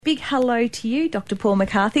big hello to you, Dr. Paul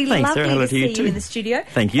McCarthy. Thanks, Lovely Sarah. Hello to to you see too. you in the studio.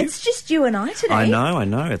 Thank you. It's just you and I today. I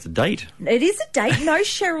know. It's a date. It is a date, no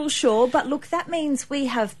Cheryl Shaw, but look, that means we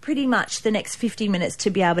have pretty much the next 50 minutes to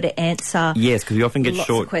be able to answer. Yes, because we often get lots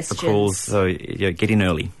short of questions. for calls, so get in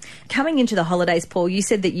early. Coming into the holidays, Paul, you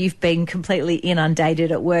said that you've been completely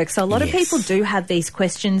inundated at work. So a lot of Yes. people do have these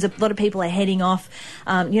questions. A lot of people are heading off,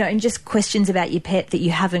 and just questions about your pet that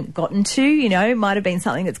you haven't gotten to. It might have been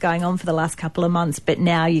something that's going on for the last couple of months, but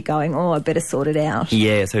now you're going, I better sort it out.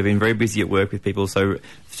 Yeah, so we've been very busy at work with people. So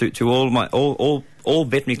to all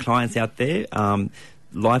veterinary clients out there,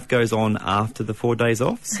 life goes on after the 4 days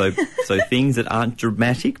off. So things that aren't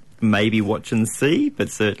dramatic, maybe watch and see, but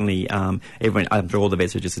certainly everyone, I'm sure all the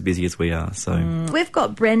vets are just as busy as we are. So We've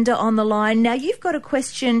got Brenda on the line. Now, you've got a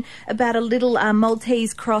question about a little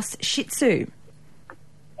Maltese cross Shih Tzu.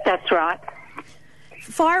 That's right.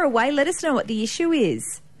 Fire away. Let us know what the issue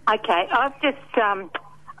is. Okay, I've just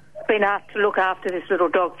been asked to look after this little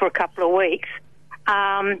dog for a couple of weeks,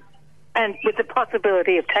 and with the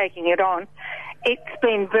possibility of taking it on. It's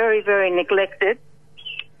been very, very neglected,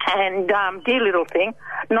 and dear little thing,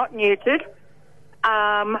 not neutered,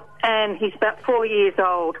 and he's about 4 years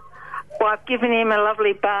old. Well, I've given him a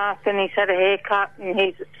lovely bath, and he's had a haircut, and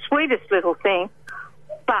he's the sweetest little thing,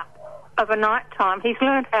 but of a night time, he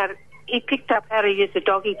picked up how to use the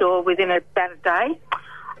doggy door within about a day,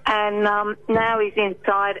 and now he's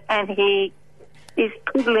inside and he is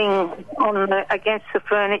twiddling against the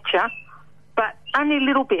furniture, but only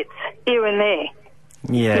little bits here and there.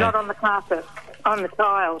 yeah. Not on the carpet, on the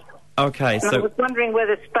tiles. Okay, And I so was wondering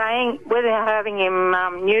whether having him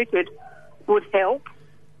neutered would help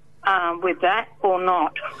with that or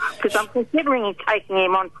not, because I'm considering taking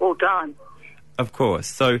him on full time. of course.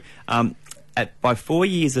 So by 4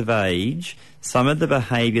 years of age, some of the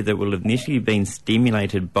behaviour that will have initially been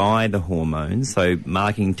stimulated by the hormones, so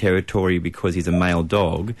marking territory because he's a male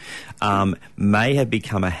dog, may have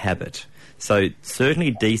become a habit. So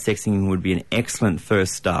certainly desexing would be an excellent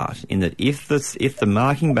first start in that if the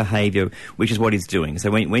marking behaviour, which is what he's doing, so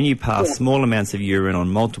when you pass small amounts of urine on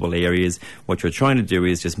multiple areas, what you're trying to do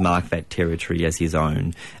is just mark that territory as his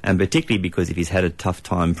own. And particularly because if he's had a tough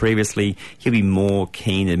time previously, he'll be more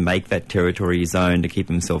keen to make that territory his own to keep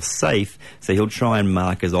himself safe, so he'll try and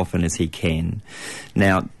mark as often as he can.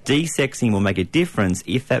 Now, desexing will make a difference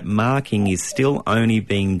if that marking is still only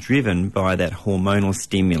being driven by that hormonal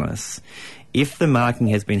stimulus. If the marking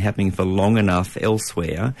has been happening for long enough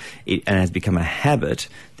elsewhere and has become a habit,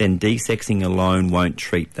 then desexing alone won't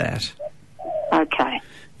treat that. Okay.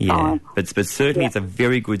 Yeah, but certainly it's a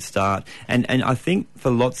very good start. And I think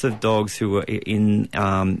for lots of dogs who are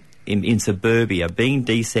in suburbia, being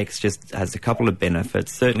desexed just has a couple of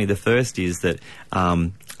benefits. Certainly the first is that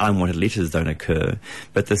unwanted litters don't occur.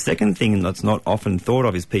 But the second thing that's not often thought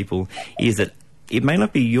of is that it may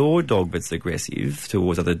not be your dog that's aggressive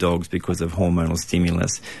towards other dogs because of hormonal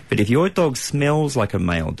stimulus, but if your dog smells like a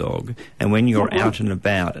male dog, and when you're out and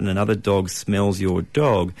about and another dog smells your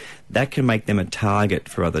dog, that can make them a target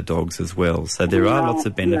for other dogs as well. So there are lots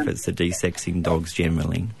of benefits to desexing dogs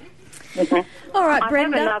generally. Mm-hmm. All right, I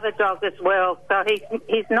Brenda. have another dog as well, so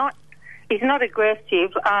he's not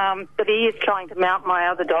aggressive, but he is trying to mount my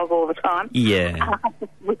other dog all the time. Yeah.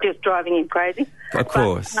 Which is driving him crazy. Of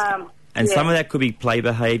course. And some of that could be play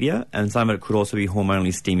behaviour, and some of it could also be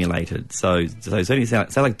hormonally stimulated. So certainly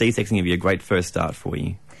sounds like desexing would be a great first start for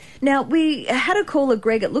you. Now, we had a caller,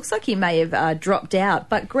 Greg. It looks like he may have dropped out.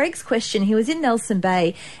 But Greg's question, he was in Nelson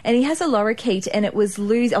Bay and he has a lorikeet and it was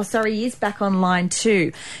he is back on line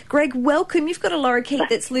 2. Greg, welcome. You've got a lorikeet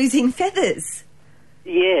that's losing feathers.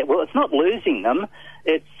 Yeah, well, it's not losing them.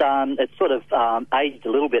 It's sort of aged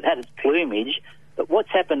a little bit, had its plumage. But what's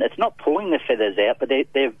happened, it's not pulling the feathers out, but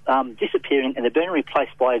they're disappearing and they're being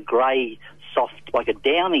replaced by a grey, soft, like a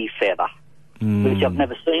downy feather, which I've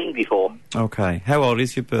never seen before. Okay. How old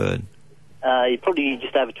is your bird? Probably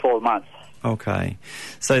just over 12 months. Okay.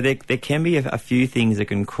 So there can be a few things that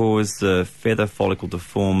can cause the feather follicle to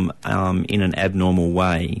form in an abnormal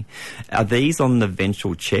way. Are these on the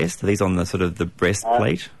ventral chest? Are these on the sort of the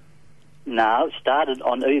breastplate? No, it started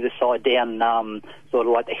on either side down sort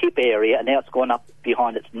of like the hip area, and now it's gone up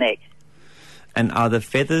behind its neck. And are the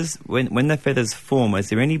feathers, when the feathers form, is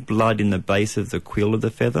there any blood in the base of the quill of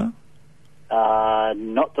the feather?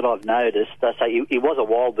 Not that I've noticed. I say he was a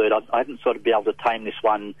wild bird. I haven't sort of been able to tame this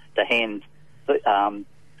one to hand to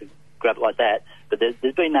grab it like that. But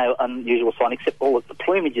there's been no unusual sign except all of the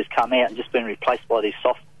plumage has come out and just been replaced by these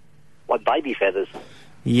soft, like baby feathers.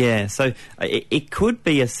 Yeah, so it could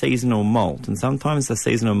be a seasonal molt, and sometimes the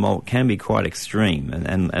seasonal molt can be quite extreme,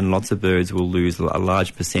 and lots of birds will lose a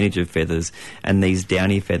large percentage of feathers, and these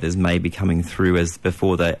downy feathers may be coming through as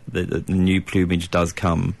before the new plumage does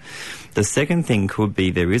come. The second thing could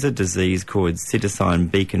be there is a disease called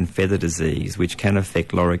cytosine beacon feather disease, which can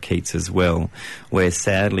affect lorikeets as well, where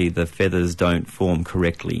sadly the feathers don't form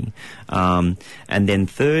correctly. And then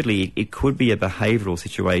thirdly, it could be a behavioural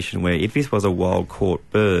situation where if this was a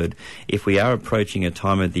wild-caught bird, if we are approaching a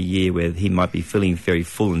time of the year where he might be feeling very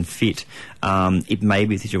full and fit, it may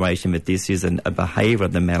be a situation that this is a behavioural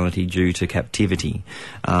abnormality due to captivity.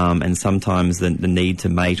 And sometimes the need to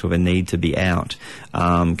mate or the need to be out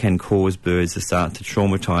can cause birds to start to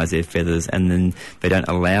traumatise their feathers, and then they don't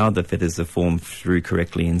allow the feathers to form through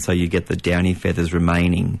correctly, and so you get the downy feathers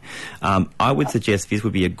remaining. I would suggest this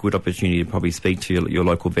would be a good opportunity to probably speak to your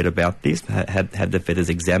local vet about this, have the feathers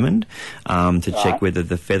examined to check whether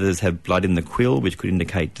the feathers have blood in the quill, which could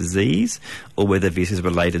indicate disease, or whether this is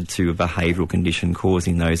related to a behavioural condition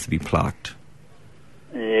causing those to be plucked.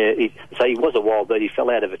 Yeah, so he was a wild bird. He fell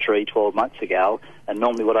out of a tree 12 months ago, and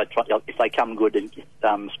normally what I try, if they come good and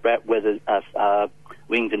sprout wings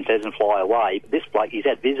and pheasant fly away, but this bloke, he's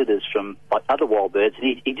had visitors from other wild birds,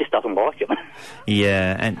 and he just doesn't like them.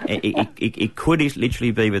 Yeah, and it could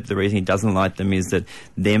literally be that the reason he doesn't like them is that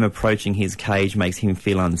them approaching his cage makes him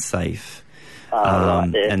feel unsafe. Right,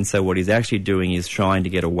 yeah. And so what he's actually doing is trying to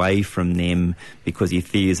get away from them because he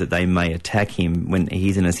fears that they may attack him when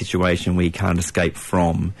he's in a situation where he can't escape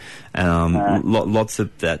from. Lots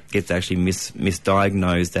of that gets actually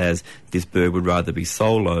misdiagnosed as this bird would rather be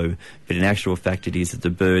solo, but in actual fact it is that the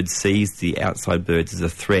bird sees the outside birds as a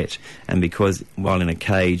threat, and because while in a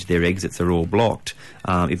cage their exits are all blocked,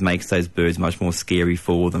 it makes those birds much more scary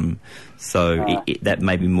for them. So that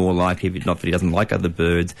may be more likely, not that he doesn't like other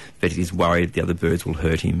birds, but he's worried the other birds will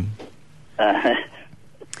hurt him.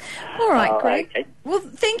 All right, Greg. Okay. Well,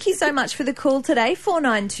 thank you so much for the call today.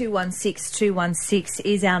 49216216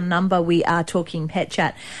 is our number. We are talking Pet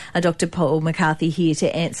Chat. Dr. Paul McCarthy here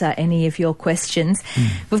to answer any of your questions.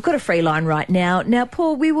 We've got a free line right now. Now,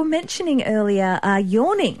 Paul, we were mentioning earlier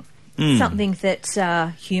yawning. Something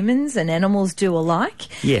that humans and animals do alike.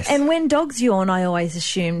 Yes. And when dogs yawn, I always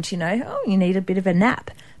assumed, you need a bit of a nap.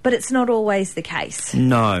 But it's not always the case.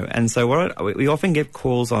 No, and so we often get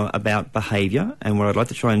calls about behaviour, and what I'd like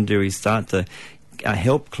to try and do is start to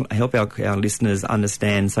help our listeners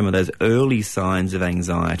understand some of those early signs of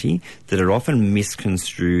anxiety that are often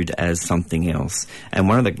misconstrued as something else. And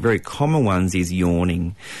one of the very common ones is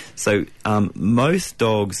yawning. So most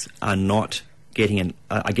dogs are getting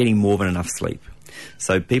more than enough sleep.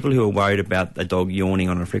 So people who are worried about a dog yawning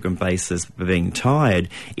on a frequent basis for being tired,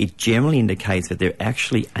 it generally indicates that they're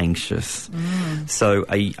actually anxious. So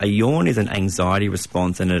a yawn is an anxiety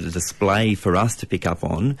response and a display for us to pick up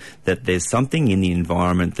on that there's something in the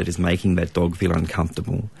environment that is making that dog feel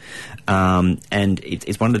uncomfortable. And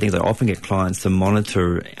it's one of the things I often get clients to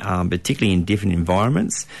monitor, particularly in different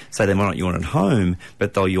environments. So they might not yawn at home,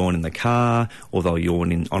 but they'll yawn in the car, or they'll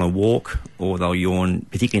yawn on a walk, or they'll yawn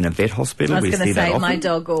particularly in a vet hospital. I was going to say, often. my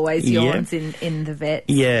dog always yawns in the vet.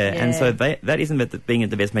 Yeah, and so that isn't that being at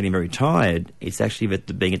the vet's made him very tired, it's actually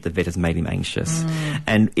that being at the vet has made him anxious.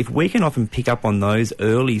 And if we can often pick up on those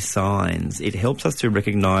early signs, it helps us to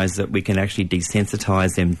recognise that we can actually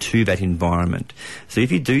desensitise them to that environment. So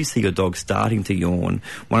if you do see your dog starting to yawn,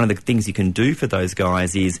 one of the things you can do for those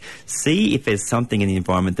guys is see if there's something in the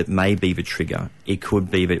environment that may be the trigger. It could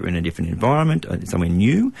be that we're in a different environment, or somewhere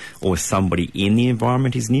new, or somebody in the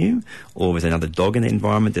environment is new, or there's another dog in the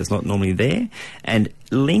environment that's not normally there, and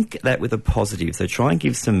link that with a positive. So try and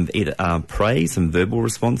give some either praise, some verbal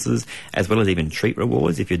responses, as well as even treat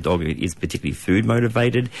rewards if your dog is particularly food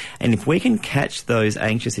motivated. And if we can catch those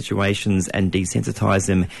anxious situations and desensitise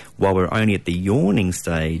them while we're only at the yawning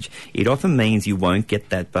stage, it often means you won't get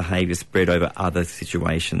that behaviour spread over other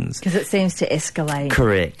situations. Because it seems to escalate.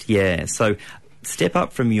 Correct, yeah. So step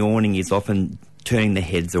up from yawning is often turning their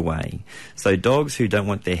heads away. So dogs who don't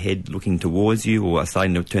want their head looking towards you or are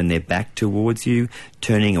starting to turn their back towards you,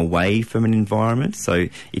 turning away from an environment. So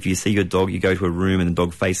if you see your dog, you go to a room and the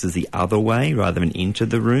dog faces the other way rather than into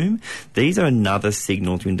the room, these are another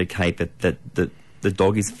signal to indicate that the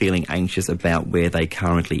dog is feeling anxious about where they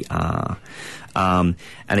currently are. And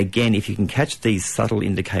again, if you can catch these subtle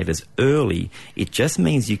indicators early, it just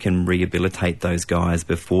means you can rehabilitate those guys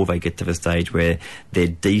before they get to the stage where their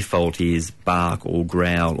default is bark or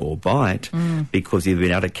growl or bite, because you've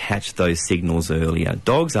been able to catch those signals earlier.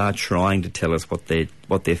 Dogs are trying to tell us what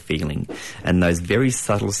they're feeling, and those very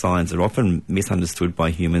subtle signs are often misunderstood by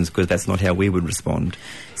humans because that's not how we would respond.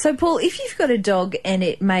 So, Paul, if you've got a dog and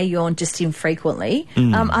it may yawn just infrequently,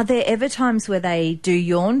 are there ever times where they do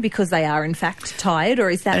yawn because they are in fact tired, or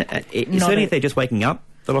is that certainly if they're just waking up,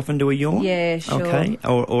 they'll often do a yawn. Yeah, sure. Okay,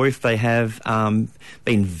 or if they have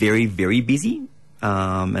been very, very busy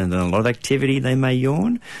and then a lot of activity, they may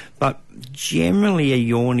yawn. But generally a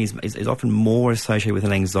yawn is often more associated with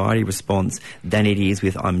an anxiety response than it is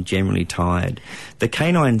with I'm generally tired. The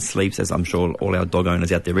canine sleeps, as I'm sure all our dog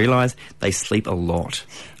owners out there realise, they sleep a lot.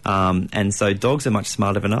 And so dogs are much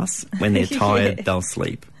smarter than us. When they're tired, they'll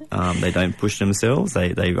sleep. They don't push themselves.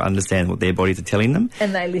 They understand what their bodies are telling them.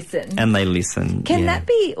 And they listen. Can that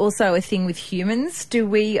be also a thing with humans?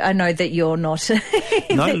 I know that you're not.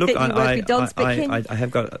 No, look,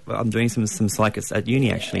 I'm doing some psychics at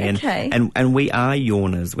uni actually, and we are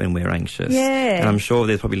yawners when we're anxious. Yeah. And I'm sure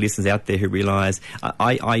there's probably listeners out there who realise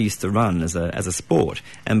I used to run as a sport,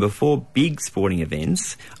 and before big sporting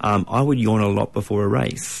events, I would yawn a lot before a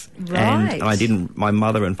race. Right. And I didn't. My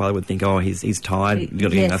mother and father would think, oh, he's tired. You've got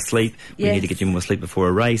to get enough sleep. We need to get you more sleep before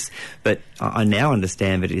a race. But I now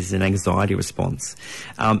understand that it is an anxiety response,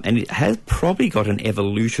 and it has probably got an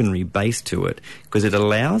evolutionary base to it because it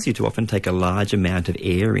allows you to often take a large amount of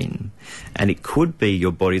air in, and it could be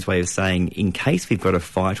your body's way of saying, in case we've got to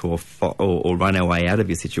fight or run our way out of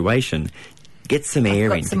your situation, get some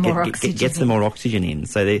air in, get some more oxygen in.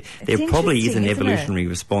 So there probably is an evolutionary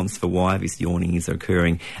response for why this yawning is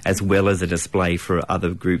occurring, as well as a display for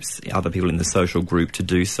other groups, other people in the social group to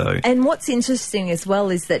do so. And what's interesting as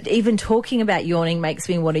well is that even talking about yawning makes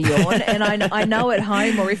me want to yawn. And I know at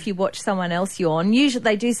home, or if you watch someone else yawn, usually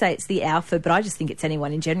they do say it's the alpha, but I just think it's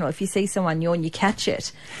anyone in general. If you see someone yawn, you catch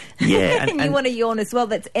it. Yeah. and you want to yawn as well.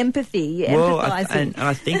 That's empathy. Well, empathising. and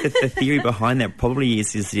I think that the theory behind that probably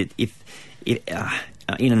is that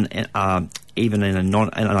even in an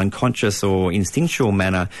unconscious or instinctual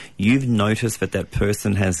manner, you've noticed that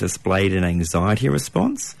person has displayed an anxiety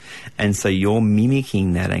response, and so you're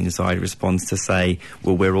mimicking that anxiety response to say,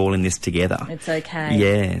 well, we're all in this together. It's okay.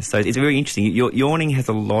 Yeah, so it's very interesting. Yawning has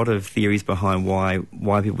a lot of theories behind why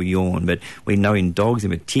people yawn, but we know in dogs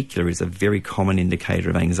in particular it's a very common indicator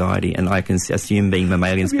of anxiety, and I can assume, being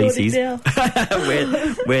mammalian species, we're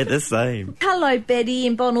the same. Hello, Betty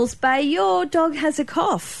in Bonnells Bay. Your dog has a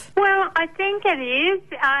cough. Well, I think it is.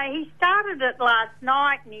 He started it last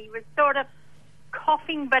night and he was sort of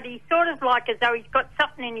coughing, but he's sort of like as though he's got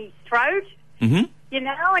something in his throat, and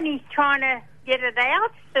he's trying to get it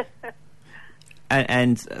out.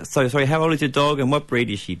 and so, sorry, how old is your dog and what breed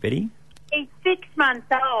is she, Betty? He's 6 months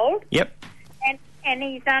old. Yep. And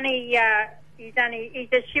he's a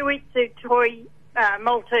Shih Tzu toy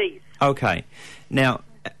Maltese. Okay. Now,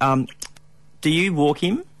 do you walk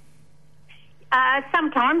him?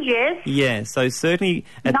 Sometimes, yes. Yeah, so certainly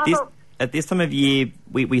at this time of year,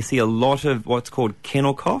 we see a lot of what's called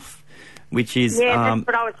kennel cough, which is... Yeah, that's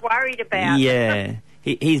what I was worried about. Yeah.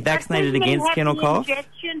 He's vaccinated against kennel cough.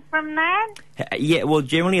 Injection from that? Yeah, well,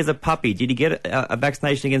 generally as a puppy. Did he get a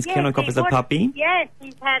vaccination against kennel cough as a puppy? Yes,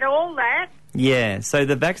 he's had all that. Yeah, so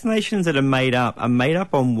the vaccinations that are made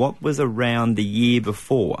up on what was around the year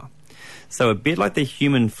before. So a bit like the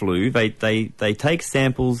human flu, they take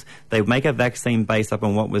samples, they make a vaccine based up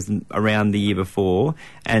on what was around the year before,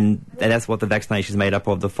 and that's what the vaccination is made up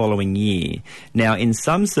of the following year. Now, in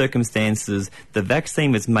some circumstances, the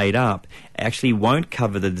vaccine that's made up actually won't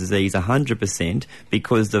cover the disease 100%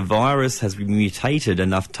 because the virus has mutated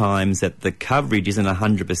enough times that the coverage isn't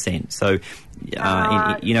 100%. So,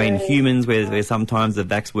 in humans where sometimes the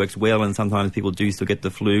vax works well and sometimes people do still get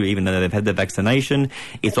the flu even though they've had the vaccination,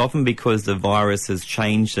 it's often because the virus has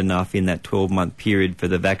changed enough in that 12-month period for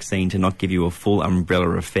the vaccine to not give you a full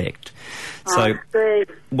umbrella effect. So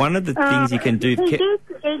one of the things you can do...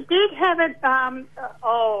 He did have it,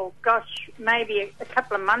 maybe a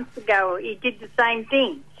couple of months ago, he did the same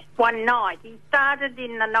thing one night. He started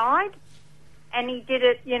in the night and he did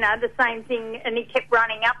it, the same thing, and he kept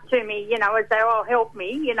running up to me, as though, oh, help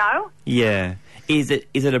me, Yeah. Is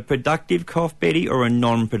it a productive cough, Betty, or a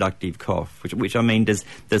non-productive cough? Which I mean, does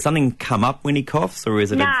something come up when he coughs, or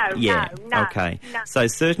is it No. Okay. No, so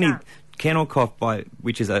certainly kennel cough,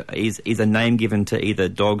 which is a name given to either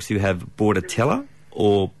dogs who have Bordetella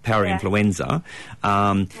or parainfluenza,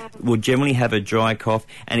 will generally have a dry cough,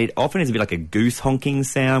 and it often is a bit like a goose honking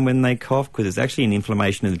sound when they cough, because it's actually an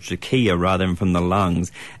inflammation of the trachea rather than from the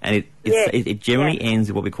lungs, and it generally ends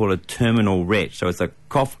with what we call a terminal retch. So it's a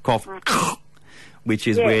cough, cough, which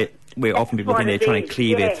is where often people think they're trying to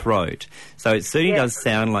clear their throat. So it certainly does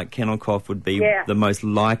sound like kennel cough would be the most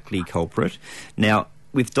likely culprit. Now,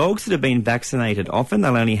 with dogs that have been vaccinated, often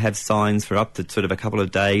they'll only have signs for up to sort of a couple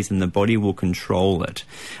of days and the body will control it.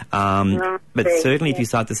 But certainly if you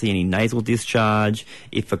start to see any nasal discharge,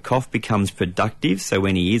 if a cough becomes productive, so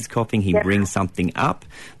when he is coughing he brings something up,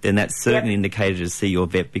 then that's certainly an indicator to see your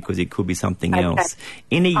vet, because it could be something else.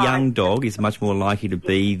 In a young dog, it's much more likely to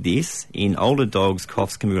be this. In older dogs,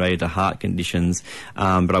 coughs can be related to heart conditions,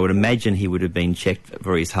 but I would imagine he would have been checked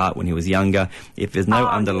for his heart when he was younger. If there's no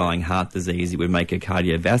underlying heart disease, it would make a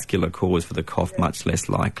cardiovascular cause for the cough much less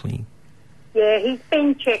likely. Yeah, he's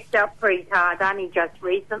been checked up for his heart only just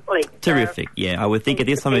recently. Terrific, I would think at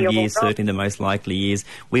this time of year, certainly the most likely is.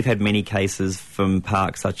 We've had many cases from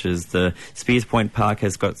parks such as the Spears Point Park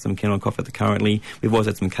has got some kennel cough at the currently. We've also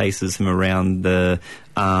had some cases from around the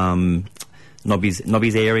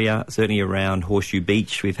Nobby's area, certainly around Horseshoe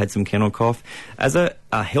Beach. We've had some kennel cough. As a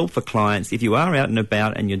help for clients, if you are out and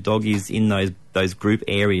about and your dog is in those group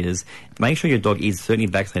areas, make sure your dog is certainly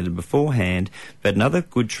vaccinated beforehand. But another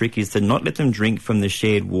good trick is to not let them drink from the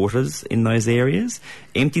shared waters in those areas.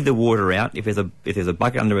 Empty the water out. If there's a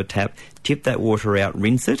bucket under a tap, tip that water out,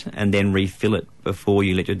 rinse it, and then refill it before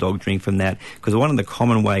you let your dog drink from that. Because one of the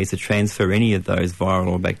common ways to transfer any of those viral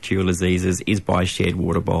or bacterial diseases is by shared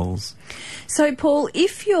water bowls. So, Paul,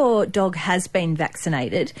 if your dog has been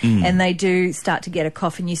vaccinated and they do start to get a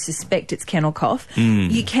cough and you suspect it's kennel cough,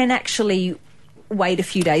 you can actually wait a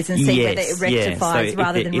few days and see whether it rectifies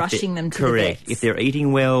rather than rushing them to the vets. If they're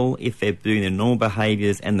eating well, if they're doing their normal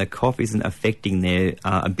behaviours and the cough isn't affecting their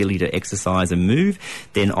ability to exercise and move,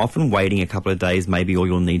 then often waiting a couple of days may be all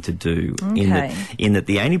you'll need to do. In that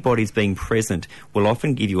the antibodies being present will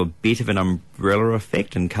often give you a bit of an umbrella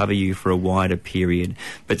effect and cover you for a wider period.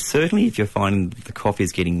 But certainly if you're finding that the cough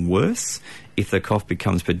is getting worse, if the cough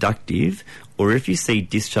becomes productive, or if you see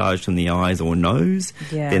discharge from the eyes or nose,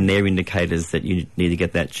 then they're indicators that you need to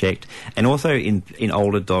get that checked. And also in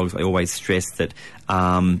older dogs, I always stress that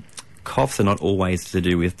coughs are not always to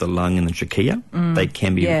do with the lung and the trachea. They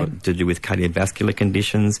can be to do with cardiovascular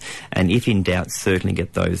conditions, and if in doubt, certainly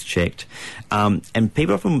get those checked. And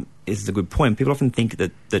people often, this is a good point, people often think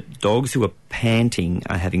that dogs who are panting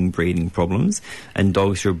are having breathing problems, and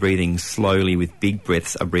dogs who are breathing slowly with big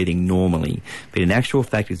breaths are breathing normally. But in actual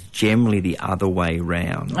fact, it's generally the other way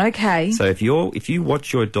round. Okay. So if you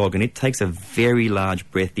watch your dog and it takes a very large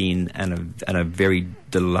breath in and a very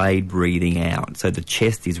delayed breathing out, so the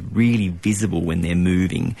chest is really visible when they're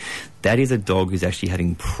moving, that is a dog who's actually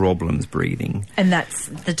having problems breathing. And that's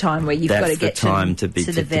the time where you've got to get to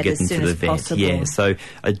the vet as soon as possible. Yeah, so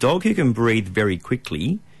a dog who can breathe very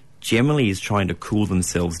quickly generally is trying to cool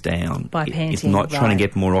themselves down. By panting, it's not trying to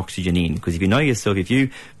get more oxygen in. Because if you know yourself, if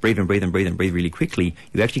you breathe and breathe and breathe and breathe really quickly,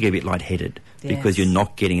 you actually get a bit lightheaded because you're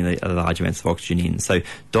not getting the large amounts of oxygen in. So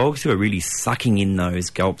dogs who are really sucking in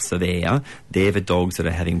those gulps of air, they're the dogs that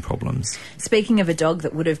are having problems. Speaking of a dog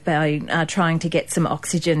that would have been trying to get some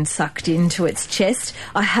oxygen sucked into its chest,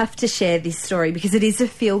 I have to share this story because it is a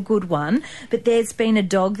feel-good one. But there's been a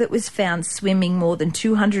dog that was found swimming more than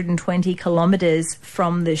 220 kilometres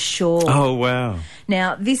from the shore. Oh, wow.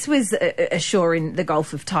 Now, this was ashore in the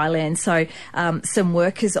Gulf of Thailand, so some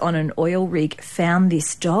workers on an oil rig found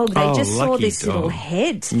this dog. They just saw this little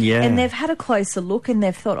head, and they've had a closer look and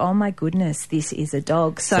they've thought, oh my goodness, this is a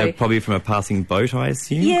dog. So probably from a passing boat, I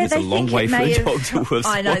assume? Yeah, it's a long way for a dog to have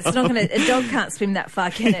I know, it's not going to... A dog can't swim that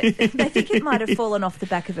far, can it? They think it might have fallen off the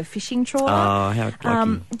back of a fishing trawler. Oh, how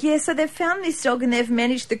lucky. Yeah, so they've found this dog and they've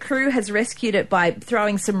managed... The crew has rescued it by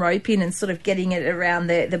throwing some rope in and sort of getting it around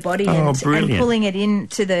the body and pulling it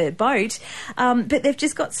into the boat. But they've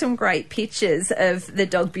just got some great pictures of the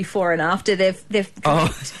dog before and after. They've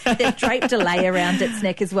draped a lei around its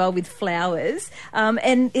neck as well with flowers.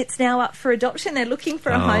 And it's now up for adoption. They're looking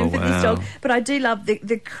for a home for this dog. But I do love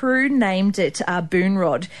the crew named it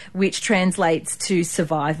Boonrod, which translates to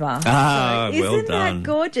survivor. Isn't that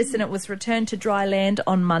gorgeous? And it was returned to dry land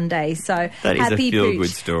on Monday. So that is happy a feel-good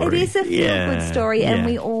story. It is a feel-good story, and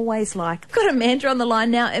we always like. I've got Amanda on the line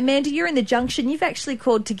now. Amanda, you're in the Junction. You've actually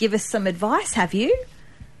called to give us some advice, have you?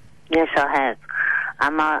 Yes, I have.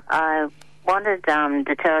 I wanted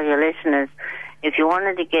to tell your listeners, if you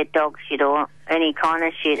wanted to get dog shit or any kind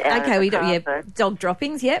of shit out of the carpet, dog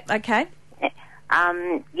droppings, okay.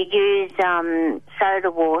 You use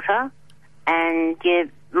soda water and you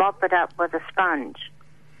mop it up with a sponge.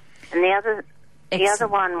 And the other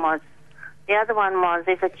one was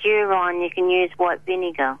if it's urine, you can use white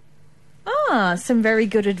vinegar. Ah, some very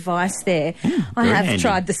good advice there. I have handy.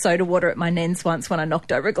 tried the soda water at my nan's once when I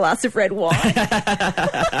knocked over a glass of red wine. I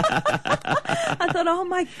thought, oh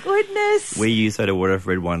my goodness. We use soda water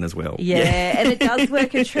for red wine as well. Yeah, and it does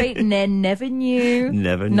work a treat. Nan never knew.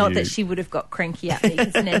 Never knew. Not that she would have got cranky at me,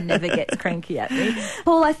 because Nan never gets cranky at me.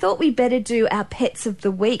 Paul, I thought we better do our Pets of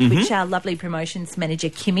the Week, which our lovely promotions manager,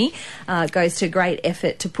 Kimmy, goes to great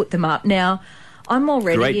effort to put them up. Now, I'm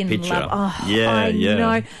already Great in picture. love. Oh, Yeah, I yeah.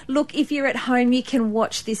 know. Look, if you're at home, you can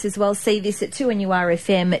watch this as well. See this at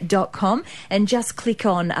 2NURFM.com and just click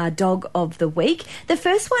on Dog of the Week. The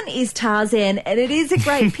first one is Tarzan, and it is a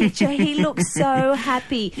great picture. He looks so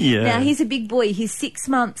happy. Yeah. Now, he's a big boy. He's 6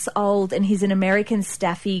 months old, and he's an American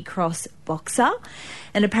Staffy cross boxer.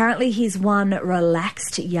 And apparently he's one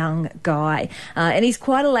relaxed young guy. And he's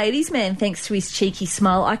quite a ladies' man thanks to his cheeky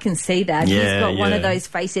smile. I can see that. Yeah, he's got one of yeah. those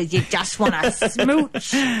faces you just want to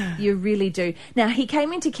smooch. You really do. Now, he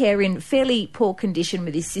came into care in fairly poor condition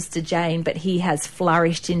with his sister Jane, but he has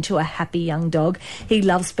flourished into a happy young dog. He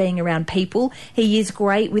loves being around people. He is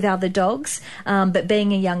great with other dogs, but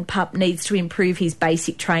being a young pup needs to improve his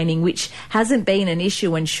basic training, which hasn't been an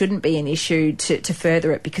issue and shouldn't be an issue to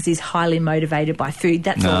further it, because he's highly motivated by food.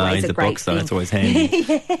 That's always he's a a great boxer. thing. That's always handy.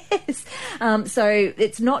 Yes. So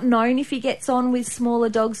it's not known if he gets on with smaller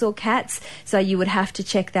dogs or cats, so you would have to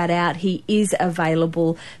check that out. He is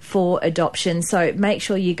available for adoption, so make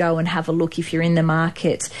sure you go and have a look if you're in the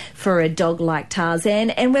market for a dog like Tarzan.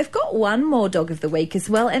 And we've got one more Dog of the Week as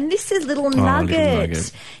well, and this is Little Nugget. Little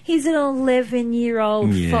Nugget. He's an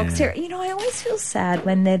 11-year-old Yeah. fox terrier. You know, I always feel sad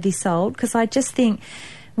when they're this old, because I just think,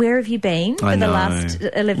 where have you been for I the know. last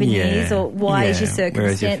 11 Yeah. years, or why has your Yeah. Where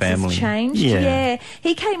is your circumstances family? changed? Yeah.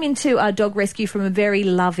 He came into a dog rescue from a very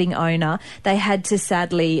loving owner. They had to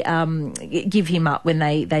sadly give him up when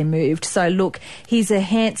they moved. So look, he's a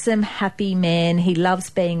handsome, happy man. He loves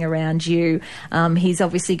being around you. He's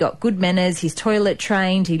obviously got good manners. He's toilet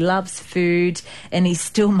trained. He loves food, and he's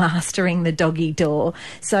still mastering the doggy door.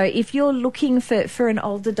 So if you're looking for an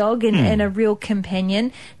older dog and a real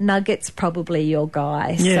companion, Nugget's probably your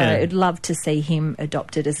guy. Yeah. So I'd love to see him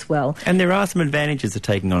adopted as well. And there are some advantages of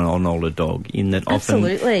taking on an older dog, in that often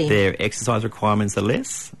Absolutely. their exercise requirements are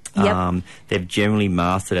less. Yep. They've generally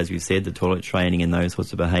mastered, as we said, the toilet training and those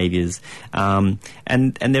sorts of behaviours. And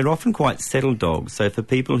they're often quite settled dogs. So for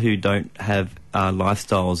people who don't have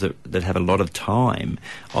lifestyles that have a lot of time,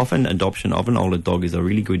 often adoption of an older dog is a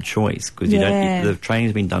really good choice, because the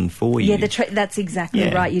training's been done for you. Yeah, that's exactly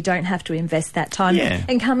Yeah. right. You don't have to invest that time. Yeah.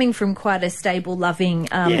 And coming from quite a stable, loving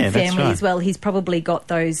that's family right. as well, he's probably got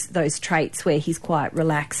those traits where he's quite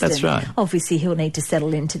relaxed. That's and right. Obviously, he'll need to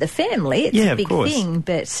settle into the family. It's Yeah, a of big course. thing.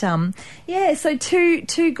 But, so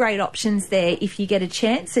two great options there. If you get a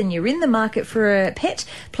chance and you're in the market for a pet,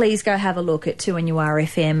 please go have a look at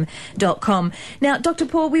 2NURFM.com. Now, Dr.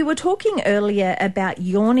 Paul, we were talking earlier about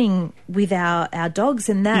yawning with our dogs,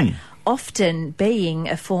 and that often being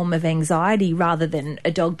a form of anxiety rather than a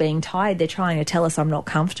dog being tired. They're trying to tell us, I'm not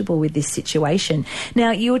comfortable with this situation. Now,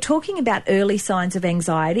 you were talking about early signs of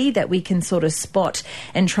anxiety that we can sort of spot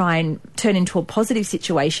and try and turn into a positive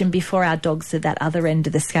situation before our dogs are at that other end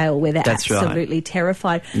of the scale where they're That's right. absolutely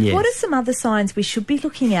terrified. Yes. What are some other signs we should be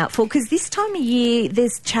looking out for? Because this time of year,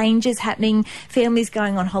 there's changes happening, families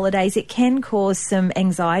going on holidays. It can cause some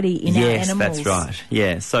anxiety in our animals. Yes, that's right.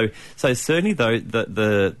 Yeah. So certainly though,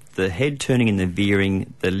 the head turning and the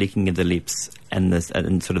veering, the licking of the lips, and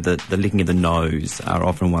sort of the licking of the nose are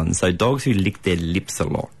often ones. So dogs who lick their lips a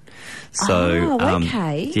lot. So,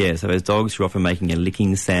 okay. Yeah, so those dogs who are often making a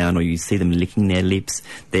licking sound, or you see them licking their lips,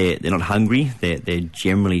 they're not hungry. They're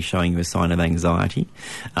generally showing you a sign of anxiety,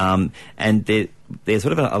 and they're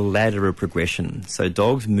sort of a ladder of progression. So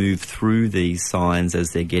dogs move through these signs as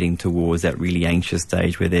they're getting towards that really anxious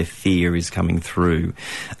stage where their fear is coming through.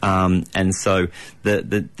 And so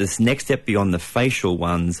this next step beyond the facial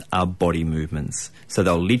ones are body movements. So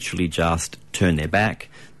they'll literally just turn their back.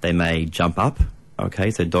 They may jump up.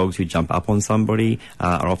 Okay, so dogs who jump up on somebody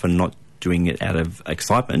are often not doing it out of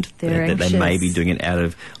excitement. They're they may anxious. be doing it out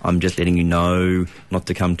of, I'm just letting you know not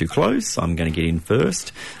to come too close, I'm going to get in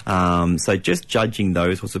first. So just judging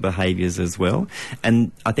those sorts of behaviours as well.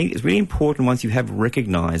 And I think it's really important, once you have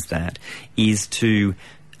recognised that, is to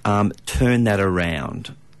turn that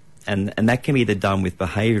around And that can be either done with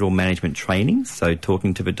behavioural management training, so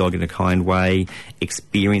talking to the dog in a kind way,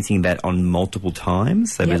 experiencing that on multiple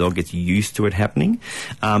times, so the dog gets used to it happening.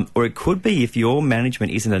 Or it could be, if your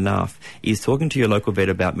management isn't enough, is talking to your local vet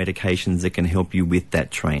about medications that can help you with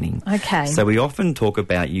that training. Okay. So we often talk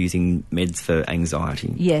about using meds for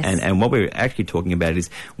anxiety. Yes. And what we're actually talking about is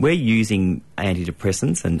we're using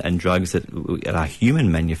antidepressants and drugs that are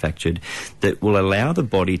human manufactured that will allow the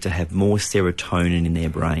body to have more serotonin in their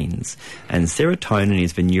brains. And serotonin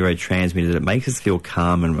is the neurotransmitter that makes us feel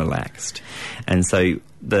calm and relaxed. And so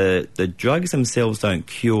the drugs themselves don't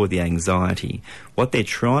cure the anxiety. What they're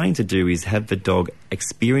trying to do is have the dog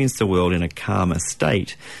experience the world in a calmer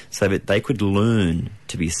state so that they could learn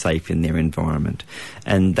to be safe in their environment.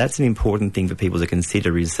 And that's an important thing for people to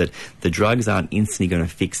consider, is that the drugs aren't instantly going to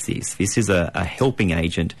fix this. This is a helping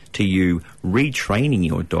agent to you retraining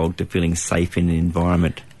your dog to feeling safe in an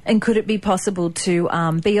environment. And could it be possible to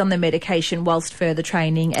be on the medication whilst further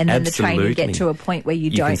training, and then Absolutely. the training get to a point where you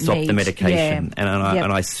don't can stop need the medication. Yeah.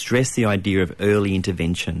 And I stress the idea of early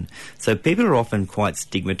intervention. So people are often quite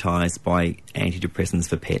stigmatised by antidepressants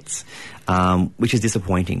for pets, which is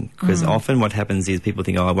disappointing, because often what happens is people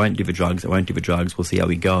think, I won't do the drugs, we'll see how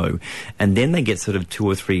we go. And then they get sort of 2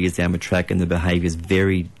 or 3 years down the track and the behaviour is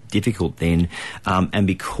very difficult then, and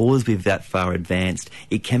because we're that far advanced,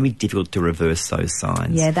 it can be difficult to reverse those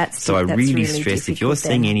signs. Yeah, that's so I that's really stress stress, if you're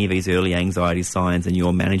seeing any of these early anxiety signs and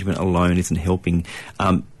your management alone isn't helping,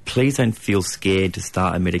 please don't feel scared to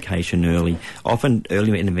start a medication early. Often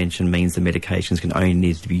early intervention means the medications can only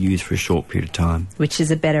need to be used for a short period of time. Which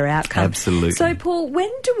is a better outcome. Absolutely. So, Paul,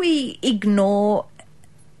 when do we ignore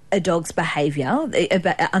a dog's behaviour,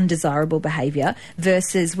 undesirable behaviour,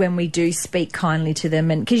 versus when we do speak kindly to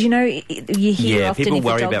them? And because, you hear often people if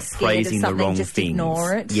worry a about dog's scared praising of the something, wrong just things.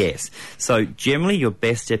 ignore it. Yes. So generally your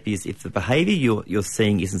best step is, if the behaviour you're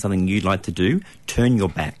seeing isn't something you'd like to do, turn your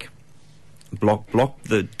back. Block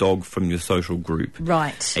the dog from your social group.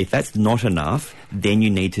 Right. If that's not enough, then you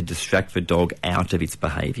need to distract the dog out of its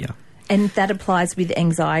behaviour. And that applies with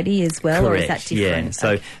anxiety as well, Correct. or is that different? Yeah.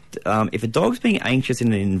 So if a dog's being anxious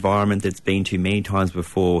in an environment that's been to many times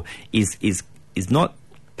before, is not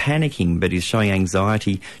panicking but is showing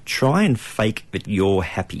anxiety, try and fake that you're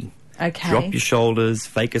happy. Okay. Drop your shoulders,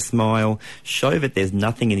 fake a smile, show that there's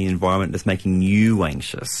nothing in the environment that's making you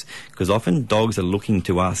anxious. Because often dogs are looking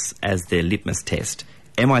to us as their litmus test.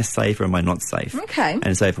 Am I safe or am I not safe? Okay.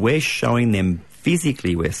 And so if we're showing them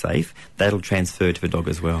physically we're safe, that'll transfer to the dog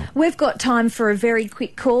as well. We've got time for a very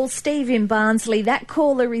quick call. Steve in Barnsley, that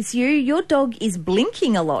caller is you. Your dog is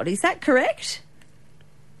blinking a lot, is that correct?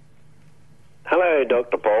 Hello,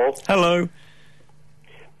 Dr. Paul. Hello.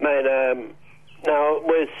 Mate, now, it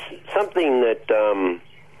was something that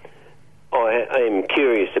I am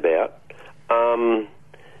curious about.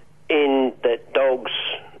 In that dogs,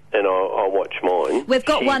 and I'll watch mine. We've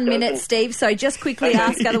got 1 minute, Steve, so just quickly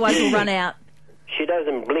ask, otherwise we'll run out. She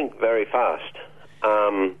doesn't blink very fast.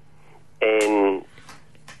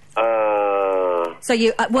 So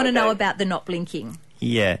you want to know about the not blinking?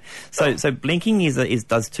 Yeah. So blinking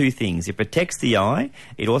does two things. It protects the eye.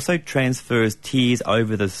 It also transfers tears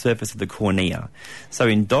over the surface of the cornea. So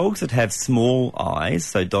in dogs that have small eyes,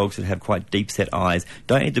 so dogs that have quite deep-set eyes,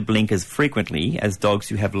 don't need to blink as frequently as dogs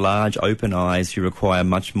who have large open eyes who require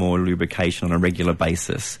much more lubrication on a regular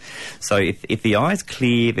basis. So if the eye's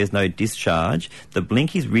clear, there's no discharge, the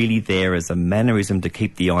blink is really there as a mannerism to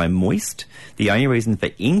keep the eye moist. The only reason for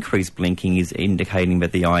increased blinking is indicating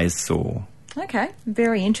that the eye is sore. Okay,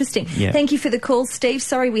 very interesting. Yeah. Thank you for the call, Steve.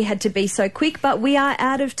 Sorry we had to be so quick, but we are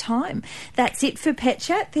out of time. That's it for Pet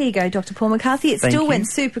Chat. There you go, Dr. Paul McCarthy. It still went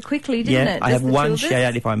super quickly, didn't it? I have one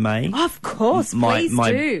shout-out, if I may. Of course, please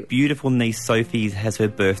my do. beautiful niece Sophie has her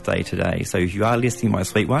birthday today, so if you are listening, my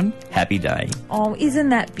sweet one, happy day. Oh, isn't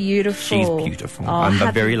that beautiful? She's beautiful. Oh, I'm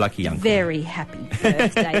a very lucky uncle. Very happy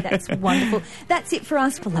birthday. That's wonderful. That's it for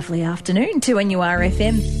us for lovely afternoon,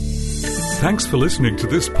 2NURFM. Thanks for listening to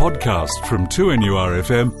this podcast from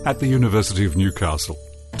 2NURFM at the University of Newcastle.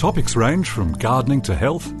 Topics range from gardening to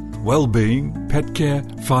health, well-being, pet care,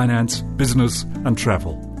 finance, business and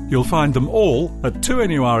travel. You'll find them all at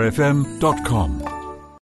 2NURFM.com.